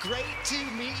 Great to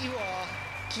meet you all.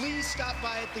 Please stop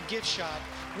by at the gift shop.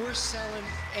 We're selling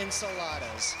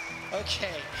enchiladas.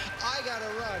 Okay, I gotta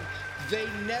run. They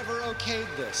never okayed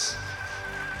this.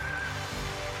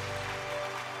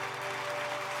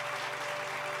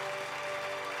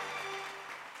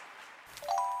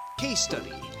 Case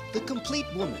study: The Complete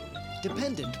Woman,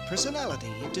 Dependent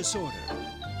Personality Disorder.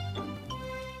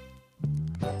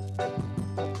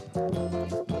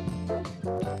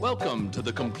 Welcome to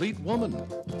The Complete Woman,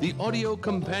 the audio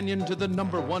companion to the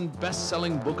 #1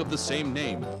 best-selling book of the same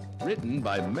name, written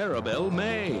by Maribel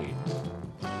May.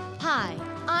 Hi,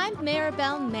 I'm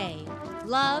Maribel May,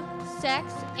 love,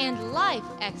 sex, and life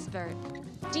expert.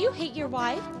 Do you hate your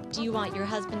wife? Do you want your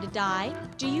husband to die?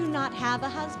 Do you not have a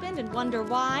husband and wonder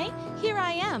why? Here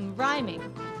I am, rhyming.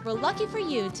 Well, lucky for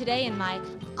you, today in my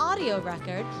audio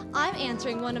record, I'm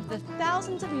answering one of the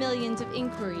thousands of millions of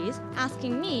inquiries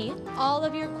asking me all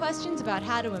of your questions about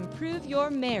how to improve your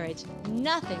marriage.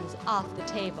 Nothing's off the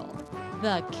table.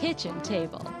 The kitchen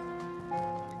table.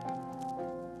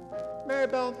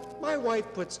 Maribel, my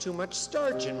wife puts too much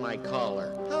starch in my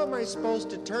collar. How am I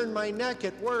supposed to turn my neck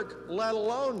at work, let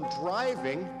alone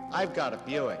driving? I've got a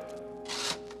Buick.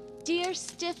 Dear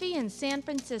Stiffy in San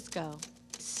Francisco,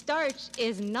 starch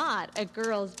is not a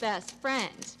girl's best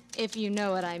friend, if you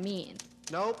know what I mean.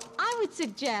 Nope. I would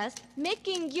suggest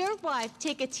making your wife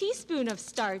take a teaspoon of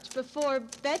starch before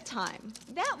bedtime.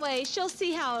 That way she'll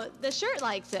see how the shirt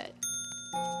likes it.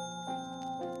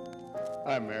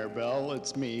 Hi, Maribel.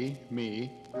 It's me.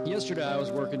 Yesterday I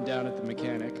was working down at the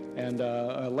mechanic, and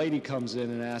a lady comes in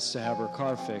and asks to have her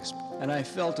car fixed. And I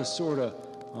felt a sort of,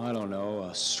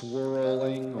 a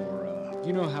swirling, or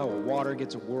you know how water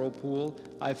gets a whirlpool?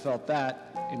 I felt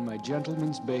that in my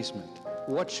gentleman's basement.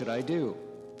 What should I do?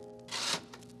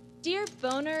 Dear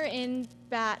Boner in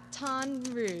Baton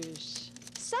Rouge,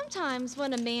 sometimes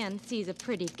when a man sees a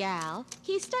pretty gal,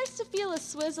 he starts to feel a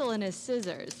swizzle in his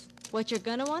scissors. What you're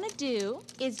gonna wanna do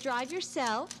is drive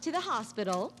yourself to the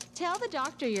hospital, tell the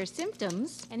doctor your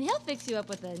symptoms, and he'll fix you up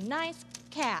with a nice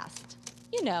cast.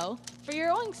 You know, for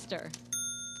your oyster.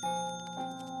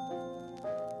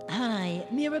 Hi,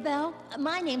 Mirabelle.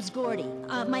 My name's Gordy.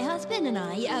 My husband and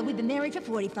I, we've been married for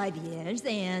 45 years,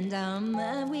 and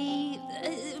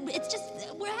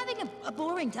we're having a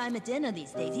boring time at dinner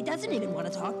these days. He doesn't even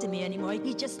want to talk to me anymore.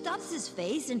 He just stuffs his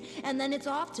face, and then it's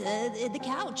off to the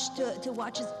couch to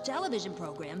watch his television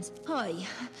programs. Hi,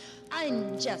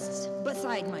 I'm just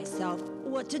beside myself.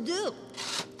 What to do?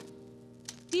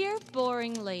 Dear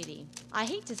boring lady, I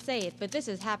hate to say it, but this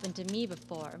has happened to me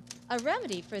before. A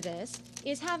remedy for this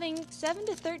is having 7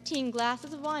 to 13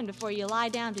 glasses of wine before you lie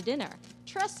down to dinner.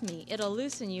 Trust me, it'll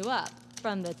loosen you up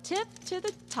from the tip to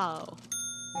the toe.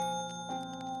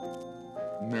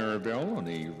 Maribel, on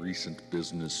a recent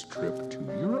business trip to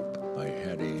Europe, I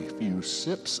had a few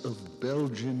sips of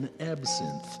Belgian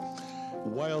absinthe.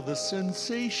 While the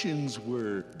sensations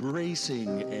were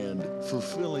bracing and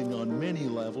fulfilling on many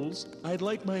levels, I'd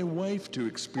like my wife to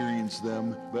experience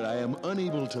them, but I am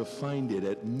unable to find it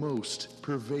at most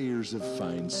purveyors of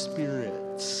fine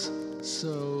spirits.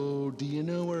 So, do you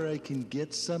know where I can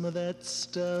get some of that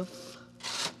stuff?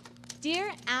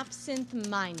 Dear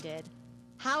absinthe-minded,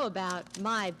 how about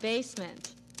my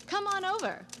basement? Come on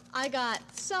over. I got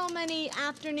so many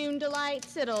afternoon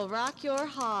delights, it'll rock your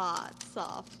hearts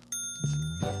off.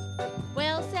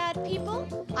 Well, sad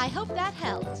people, I hope that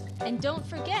helped. And don't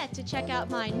forget to check out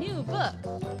my new book,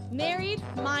 Married,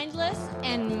 Mindless,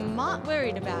 and Not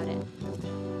Worried About It.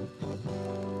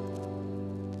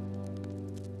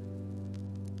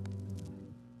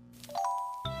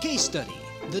 Case study,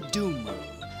 The Doom Room,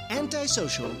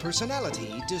 Antisocial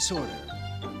Personality Disorder.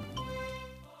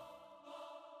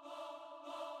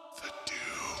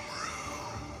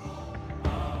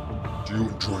 Do you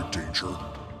enjoy danger?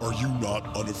 Are you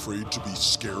not unafraid to be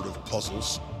scared of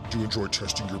puzzles? Do you enjoy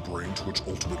testing your brain to its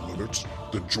ultimate limits?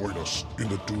 Then join us in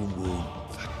the Doom Room.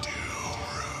 The Doom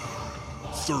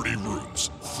Room. 30 rooms,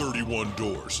 31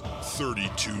 doors,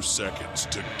 32 seconds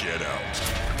to get out.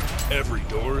 Every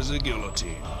door is a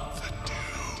guillotine. The Doom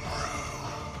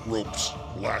Room. Ropes,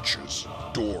 latches,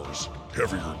 doors,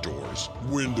 heavier doors,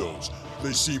 windows.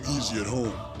 They seem easy at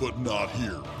home, but not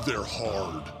here. They're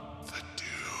hard.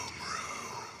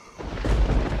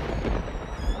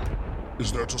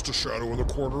 Is that just a shadow in the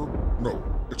corner? No,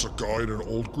 it's a guy in an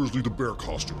old Grizzly the Bear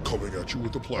costume coming at you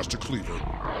with a plastic cleaver.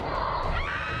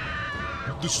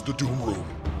 This is the Doom Room.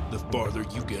 The farther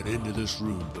you get into this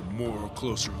room, the more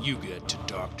closer you get to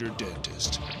Dr.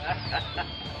 Dentist.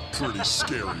 Pretty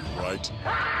scary, right?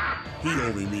 He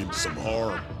only means some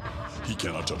harm. He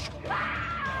cannot touch you.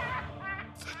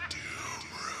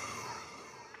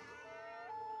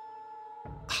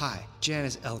 Hi,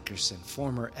 Janice Elkerson,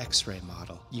 former X-ray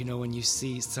model. You know when you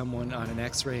see someone on an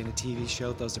X-ray in a TV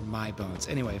show, those are my bones.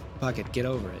 Anyway, fuck it, get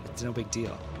over it. It's no big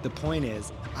deal. The point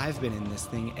is, I've been in this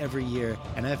thing every year,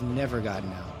 and I've never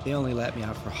gotten out. They only let me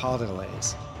out for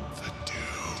holidays.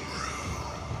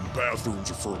 Bathrooms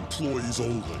are for employees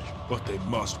only. But they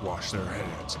must wash their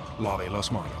hands. Lave las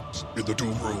manos. In the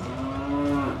Doom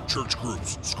Room. Church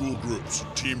groups, school groups,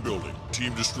 team building,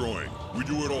 team destroying. We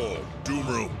do it all. Doom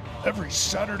Room. Every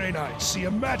Saturday night, see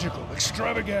a magical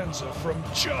extravaganza from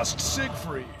Just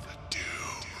Siegfried.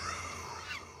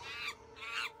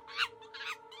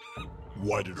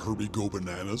 Why did Herbie go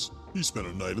bananas? He spent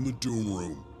a night in the Doom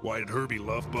Room. Why did Herbie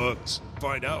love bugs?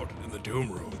 Find out in the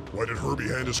Doom Room. Why did Herbie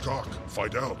hand his cock?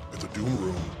 Find out in the Doom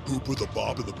Room. Who put the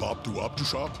bob in the bop-do-op-do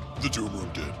shop? The Doom Room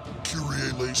did.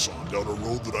 Kyrie eleison down a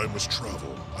road that I must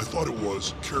travel. I thought it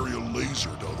was carry a laser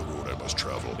down the road I must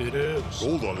travel. It is.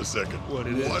 Hold on a second. What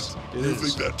it is? What? It you is.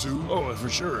 think that too? Oh, it for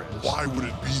sure is. Why would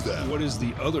it be that? What is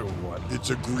the other one?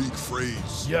 It's a Greek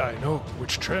phrase. Yeah, I know,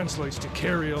 which translates to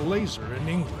carry a laser in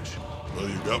English. Well,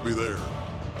 you got me there.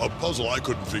 A puzzle I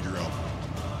couldn't figure out.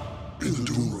 In the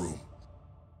Doom Room.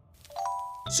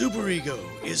 Superego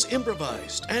is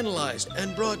improvised, analyzed,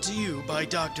 and brought to you by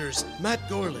doctors Matt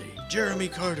Gorley, Jeremy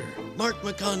Carter, Mark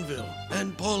McConville,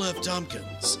 and Paul F.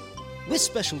 Tompkins. With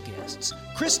special guests,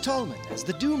 Chris Tallman as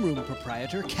the Doom Room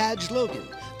proprietor, Cadge Logan,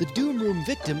 the Doom Room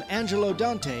victim, Angelo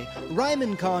Dante,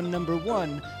 Ryman Con number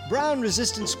 1, Brown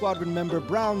Resistance Squadron member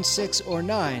Brown 6 or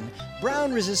 9,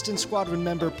 Brown Resistance Squadron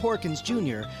member Porkins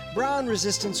Jr., Brown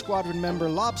Resistance Squadron member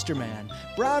Lobsterman,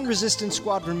 Brown Resistance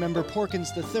Squadron member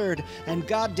Porkins III, and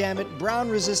goddammit, Brown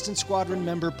Resistance Squadron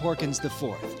member Porkins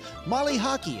IV. Molly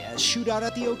Hockey as Shootout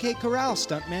at the OK Corral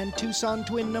stuntman Tucson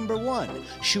Twin number 1,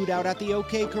 Shootout at the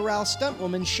OK Corral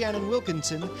stuntwoman Shannon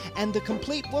Wilkinson, and the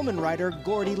Complete Woman writer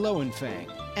Gordy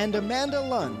Lowenfang. And Amanda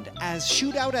Lund as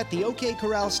Shootout at the OK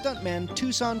Corral stuntman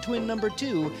Tucson Twin number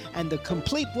 2, and the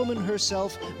Complete Woman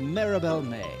herself, Maribel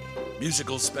May.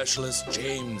 Musical specialist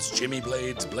James Jimmy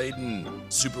Blades Bladen.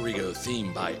 Superego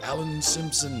theme by Alan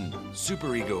Simpson.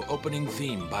 Superego opening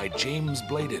theme by James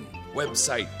Bladen.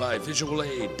 Website by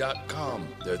visualaid.com.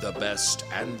 They're the best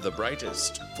and the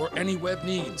brightest. For any web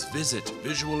needs, visit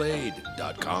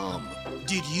visualaid.com.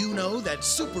 Did you know that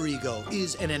Superego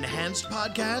is an enhanced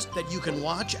podcast that you can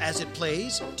watch as it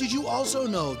plays? Did you also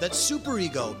know that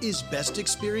Superego is best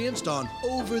experienced on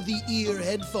over-the-ear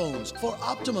headphones for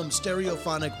optimum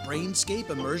stereophonic brainscape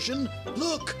immersion?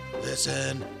 Look,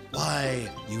 listen. Why,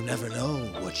 you never know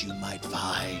what you might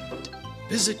find.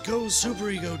 Visit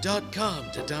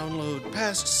GoSuperEgo.com to download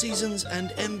past seasons and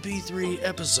MP3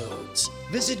 episodes.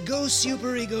 Visit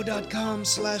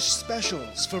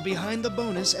GoSuperEgo.com/specials for behind the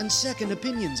bonus and second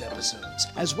opinions episodes,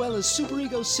 as well as Super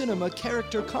Ego Cinema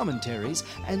character commentaries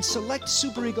and select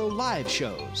Super Ego live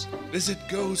shows. Visit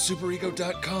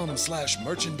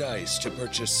GoSuperEgo.com/merchandise to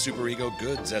purchase Super Ego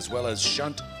goods, as well as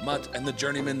Shunt, Mutt, and the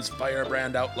Journeyman's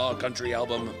Firebrand Outlaw Country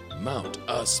album, Mount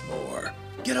Us More.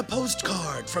 Get a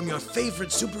postcard from your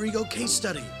favorite Super Ego case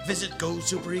study. Visit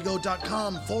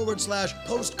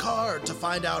GoSuperEgo.com/postcard to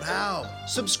find out how.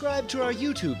 Subscribe to our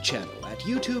YouTube channel at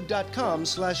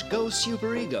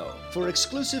youtube.com/GoSuperEgo for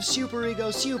exclusive Super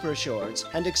Ego Super Shorts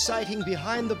and exciting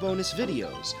behind the bonus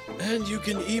videos. And you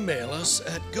can email us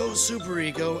at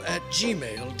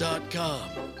GoSuperEgo@gmail.com.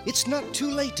 It's not too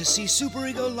late to see Super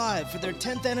Ego live for their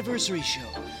 10th anniversary show.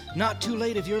 Not too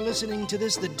late if you're listening to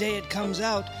this the day it comes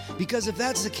out, because if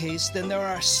that's the case, then there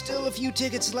are still a few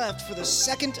tickets left for the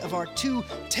second of our 2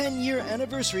 10-year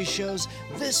anniversary shows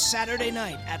this Saturday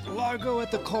night at Largo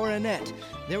at the Coronet.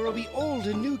 There will be old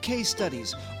and new case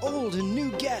studies, old and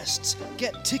new guests.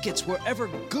 Get tickets wherever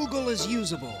Google is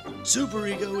usable. Super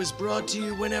Ego is brought to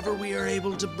you whenever we are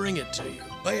able to bring it to you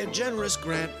by a generous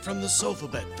grant from the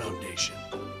Sofabet Foundation.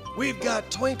 We've got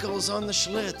twinkles on the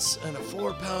Schlitz and a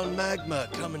 4-pound magma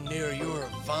coming near your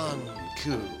Von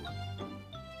Coup.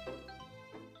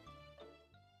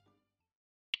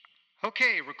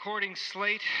 Okay, recording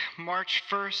slate, March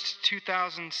 1st,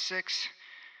 2006.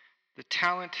 The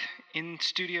talent in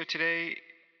studio today,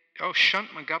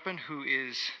 Shunt McGuppin, who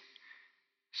is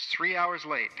 3 hours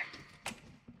late.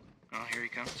 Oh, here he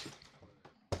comes.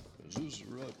 Is this the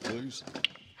right place?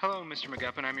 Hello, Mr.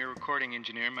 McGuppin. I'm your recording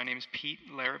engineer. My name is Pete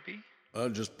Larrabee. I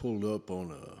just pulled up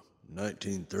on a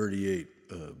 1938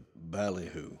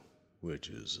 ballyhoo, which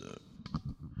is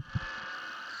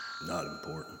not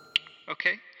important.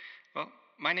 Okay. Well,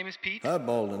 my name is Pete. Hi,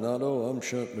 Baldonado. I'm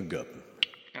Shunt McGuppin.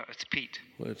 No, it's Pete.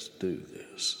 Let's do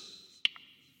this.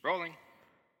 Rolling.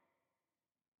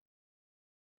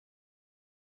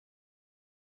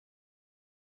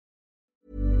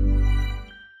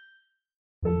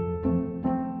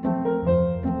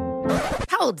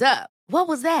 Hold up. What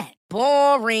was that?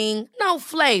 Boring. No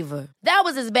flavor. That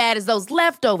was as bad as those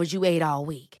leftovers you ate all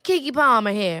week. Keke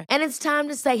Palmer here, and it's time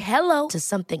to say hello to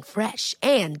something fresh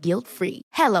and guilt-free.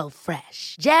 Hello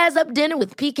Fresh. Jazz up dinner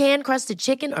with pecan-crusted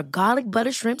chicken or garlic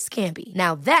butter shrimp scampi.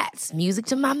 Now that's music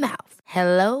to my mouth.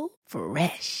 Hello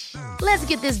Fresh. Let's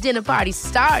get this dinner party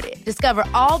started. Discover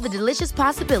all the delicious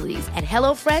possibilities at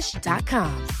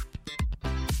HelloFresh.com.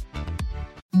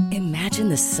 Imagine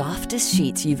the softest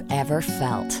sheets you've ever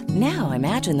felt. Now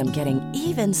imagine them getting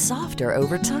even softer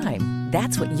over time.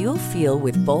 That's what you'll feel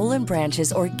with Boll &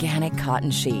 Branch's organic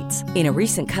cotton sheets. In a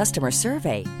recent customer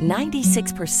survey,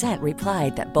 96%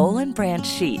 replied that Boll & Branch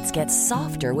sheets get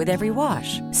softer with every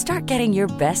wash. Start getting your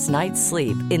best night's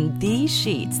sleep in these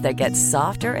sheets that get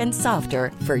softer and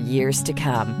softer for years to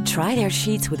come. Try their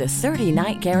sheets with a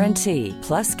 30-night guarantee.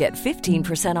 Plus, get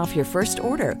 15% off your first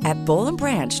order at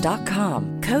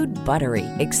bollandbranch.com. Code BUTTERY.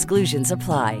 Exclusions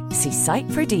apply. See site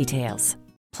for details.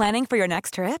 Planning for your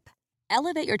next trip?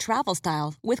 Elevate your travel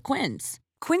style with Quince.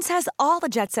 Quince has all the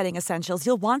jet-setting essentials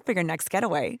you'll want for your next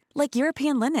getaway, like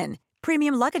European linen,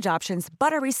 premium luggage options,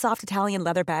 buttery soft Italian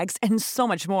leather bags, and so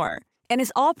much more. And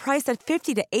is all priced at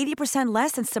 50 to 80%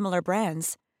 less than similar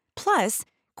brands. Plus,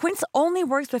 Quince only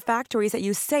works with factories that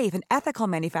use safe and ethical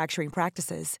manufacturing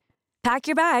practices. Pack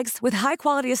your bags with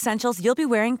high-quality essentials you'll be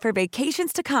wearing for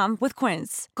vacations to come with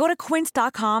Quince. Go to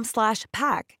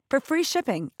quince.com/pack for free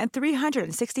shipping and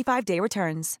 365-day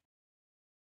returns.